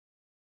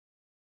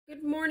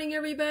Good morning,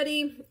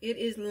 everybody. It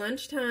is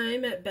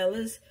lunchtime at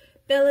Bella's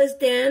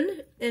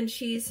den, and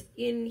she's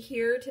in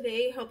here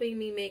today helping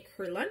me make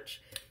her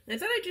lunch. I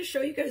thought I'd just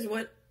show you guys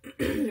what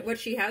what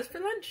she has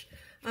for lunch.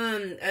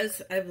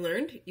 As I've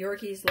learned,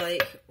 Yorkies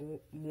like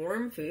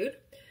warm food,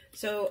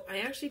 so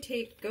I actually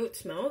take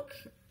goat's milk,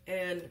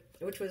 and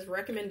which was a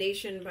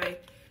recommendation by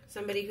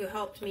somebody who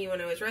helped me when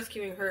I was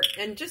rescuing her.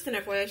 And just an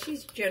FYI,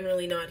 she's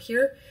generally not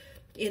here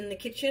in the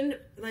kitchen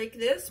like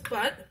this,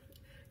 but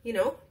you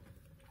know,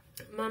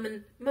 mom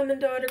and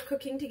daughter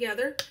cooking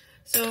together.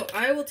 So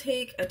I will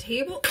take a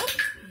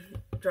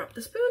drop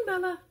the spoon,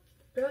 Bella.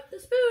 Drop the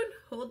spoon.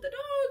 Hold the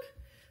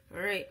dog.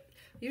 All right.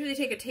 Usually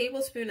take a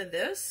tablespoon of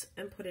this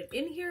and put it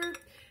in here.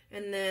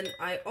 And then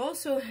I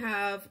also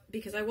have,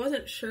 because I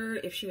wasn't sure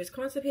if she was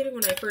constipated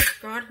when I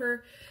first got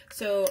her,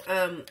 so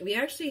I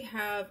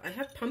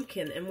have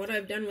pumpkin, and what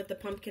I've done with the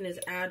pumpkin is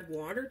add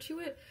water to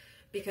it,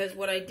 because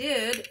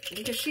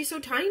she's so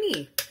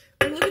tiny.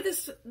 And look at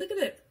this, look at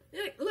it.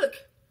 Look.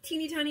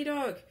 Teeny tiny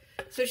dog,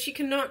 so she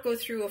cannot go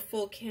through a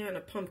full can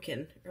of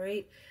pumpkin,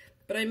 right?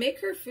 But I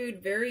make her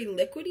food very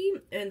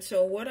liquidy, and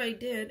so what I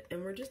did,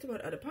 and we're just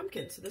about out of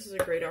pumpkin, so this is a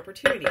great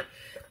opportunity.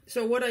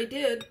 So what I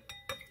did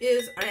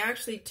is I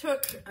actually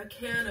took a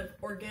can of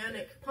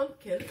organic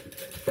pumpkin,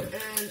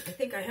 and I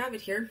think I have it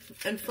here,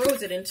 and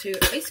froze it into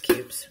ice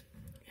cubes.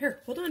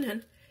 Here, hold on,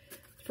 hun.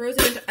 Froze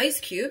it into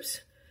ice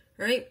cubes,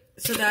 right?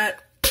 So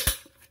that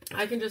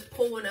I can just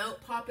pull one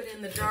out, pop it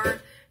in the jar,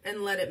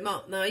 and let it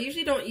melt. Now, I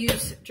usually don't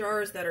use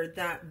jars that are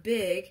that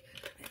big.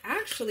 I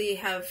actually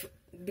have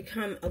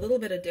become a little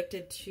bit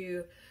addicted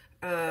to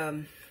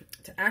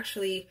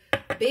actually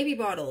baby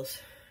bottles,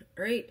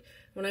 right?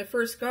 When I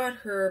first got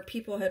her,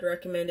 people had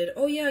recommended,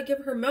 oh yeah, give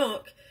her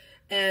milk.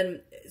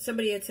 And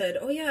somebody had said,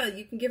 oh yeah,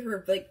 you can give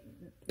her, like,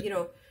 you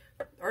know,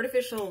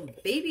 artificial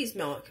baby's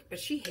milk, but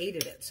she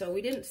hated it, so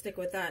we didn't stick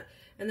with that.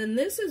 And then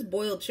this is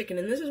boiled chicken,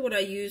 and this is what I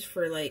use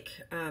for, like,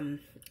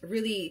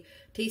 really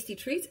tasty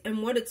treats.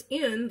 And what it's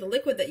in, the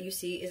liquid that you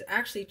see, is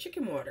actually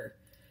chicken water.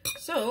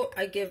 So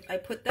I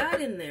put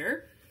that in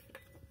there,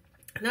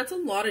 and that's a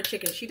lot of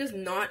chicken. She does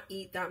not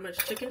eat that much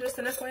chicken, just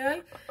an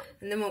FYI.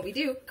 And then what we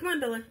do, come on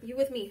Bella, you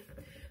with me.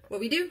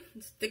 What we do,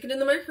 stick it in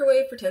the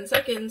microwave for 10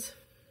 seconds.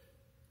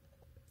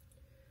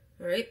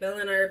 All right, Bella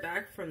and I are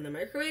back from the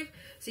microwave.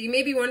 So you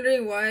may be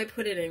wondering why I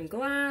put it in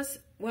glass.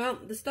 Well,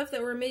 the stuff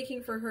that we're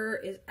making for her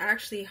is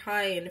actually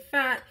high in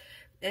fat,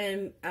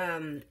 and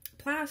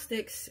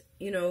plastics,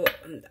 you know,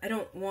 I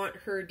don't want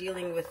her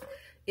dealing with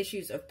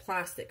issues of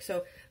plastic.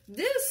 So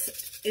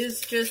this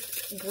is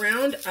just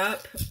ground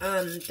up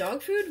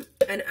dog food,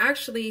 and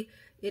actually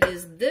it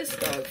is this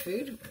dog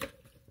food,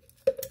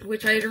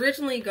 which I had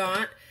originally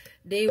got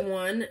day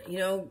one, you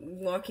know,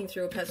 walking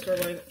through a pet store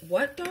going,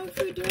 what dog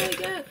food do I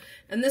get?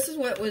 And this is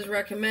what was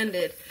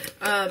recommended.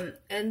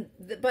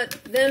 But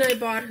then I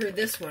bought her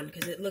this one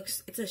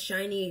because it's a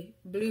shiny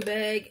blue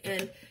bag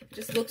and it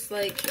just looks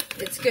like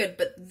it's good.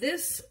 But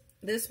this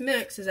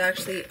mix is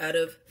actually out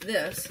of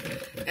this,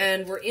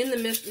 and we're in the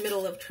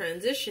middle of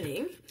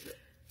transitioning.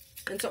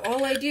 And so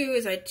all I do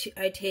is I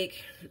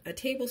take a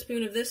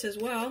tablespoon of this as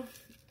well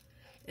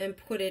and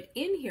put it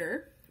in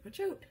here.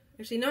 Watch out.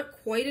 Actually, not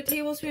quite a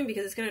tablespoon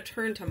because it's going to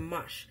turn to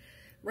mush.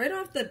 Right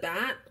off the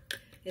bat,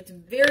 it's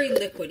very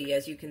liquidy,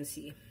 as you can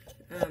see.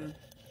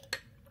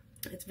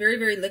 It's very,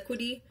 very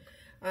liquidy.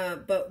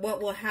 But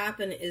what will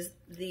happen is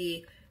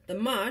the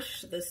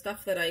mush, the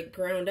stuff that I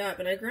ground up,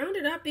 and I ground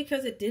it up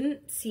because it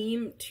didn't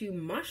seem to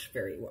mush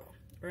very well,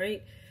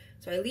 right?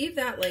 So I leave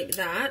that like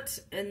that,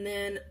 and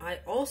then I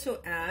also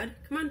add,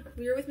 come on,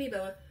 you're with me,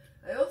 Bella.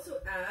 I also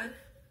add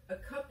a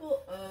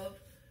couple of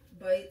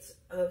bites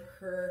of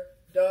her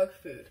dog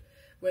food,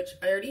 which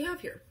I already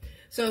have here.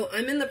 So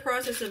I'm in the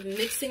process of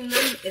mixing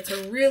them. It's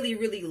a really,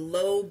 really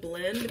low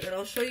blend, but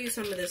I'll show you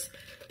some of this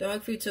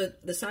dog food. So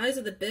the size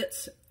of the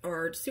bits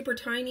are super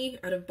tiny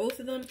out of both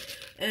of them.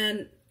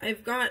 And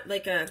I've got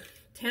like a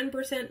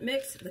 10%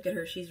 mix. Look at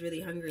her, she's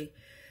really hungry.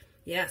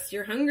 Yes,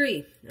 you're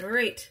hungry. All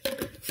right,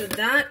 so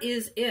that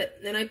is it.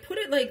 And I put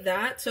it like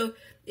that, so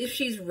if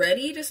she's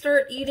ready to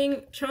start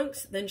eating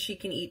chunks, then she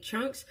can eat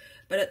chunks.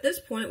 But at this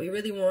point, we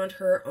really want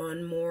her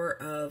on more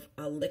of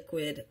a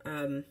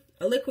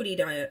liquidy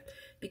diet,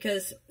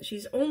 because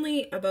she's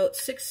only about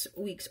 6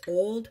 weeks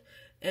old,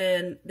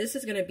 and this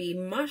is going to be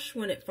mush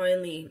when it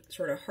finally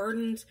sort of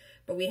hardens.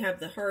 But we have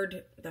the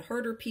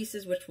harder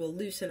pieces, which will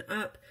loosen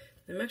up.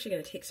 I'm actually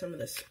going to take some of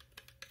this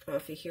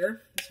off of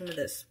here, some of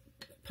this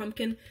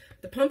pumpkin.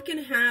 The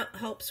pumpkin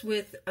helps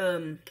with,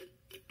 the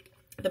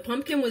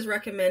pumpkin was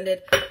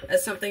recommended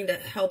as something to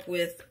help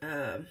with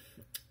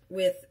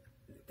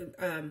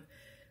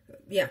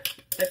yeah,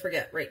 I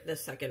forget right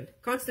this second,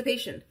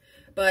 constipation.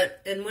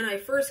 And when I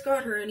first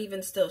got her, and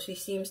even still, she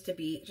seems to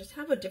just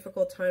have a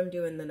difficult time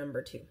doing the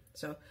number 2.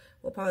 So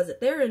we'll pause it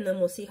there, and then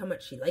we'll see how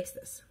much she likes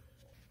this.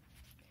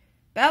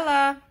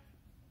 Bella!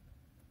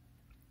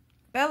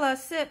 Bella,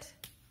 sit.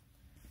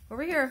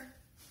 Over here.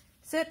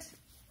 Sit.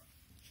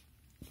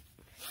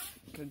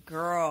 Good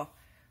girl.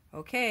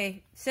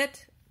 Okay,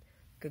 sit.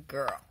 Good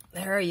girl.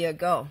 There you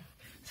go.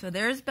 So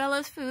there's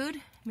Bella's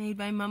food, made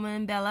by Mama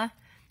and Bella,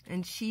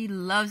 and she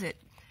loves it.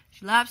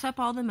 She laps up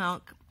all the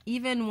milk.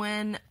 Even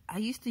when I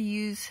used to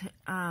use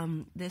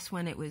this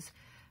when it was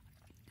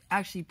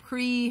actually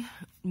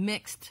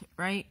pre-mixed,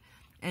 right?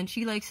 And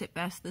she likes it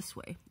best this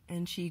way.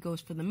 And she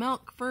goes for the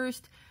milk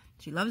first.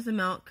 She loves the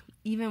milk,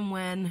 even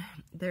when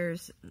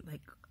there's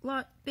like a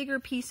lot bigger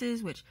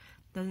pieces, which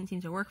doesn't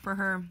seem to work for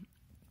her.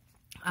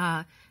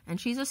 And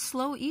she's a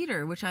slow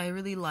eater, which I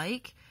really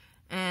like.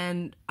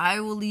 And I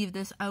will leave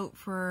this out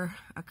for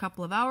a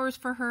couple of hours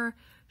for her.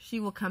 She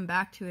will come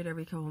back to it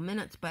every couple of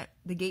minutes, but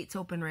the gate's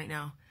open right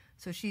now.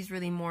 So she's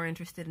really more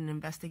interested in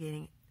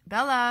investigating.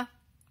 Bella!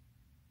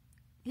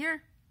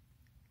 Here.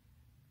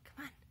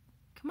 Come on.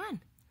 Come on.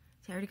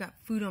 See, I already got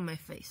food on my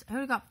face.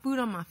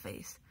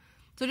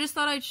 So just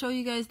thought I'd show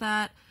you guys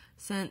that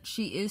since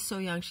she is so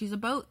young. She's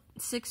about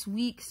 6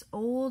 weeks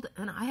old,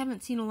 and I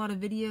haven't seen a lot of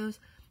videos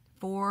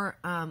for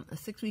a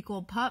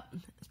 6-week-old pup,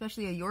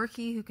 especially a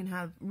Yorkie who can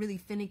have really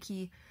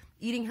finicky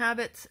eating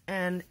habits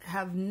and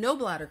have no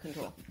bladder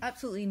control.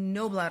 Absolutely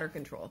no bladder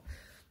control.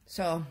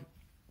 So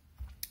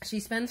she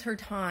spends her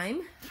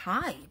time,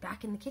 hi,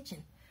 back in the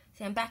kitchen.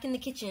 See, I'm back in the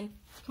kitchen.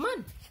 Come on.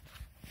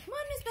 Come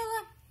on, Miss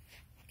Bella.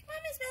 Come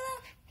on, Miss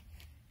Bella.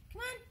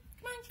 Come on,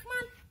 come on, come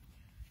on.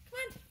 Come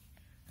on.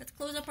 Let's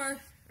close up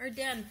our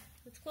den.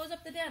 Let's close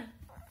up the den.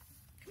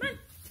 Come on,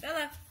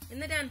 Bella, in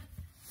the den.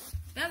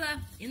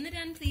 Bella, in the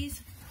den,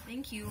 please.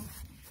 Thank you.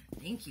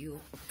 Thank you.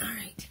 All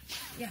right.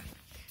 Yeah.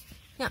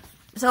 Yeah.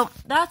 So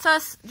that's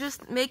us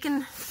just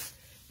making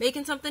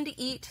something to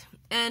eat.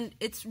 And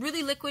it's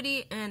really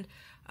liquidy. And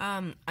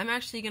I'm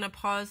actually going to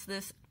pause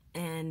this.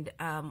 And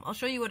I'll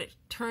show you what it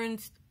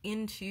turns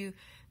into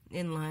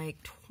in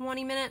like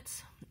 20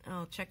 minutes.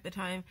 I'll check the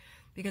time.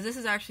 Because this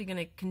is actually going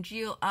to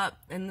congeal up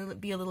and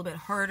be a little bit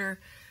harder.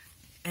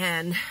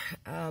 And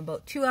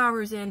about 2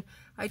 hours in,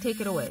 I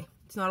take it away.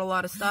 It's not a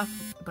lot of stuff,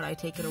 but I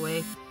take it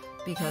away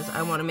because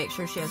I want to make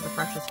sure she has the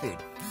freshest food.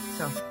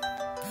 So,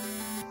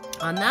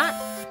 on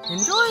that,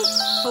 enjoy!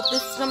 Hope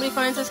somebody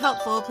finds this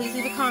helpful. Please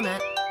leave a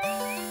comment.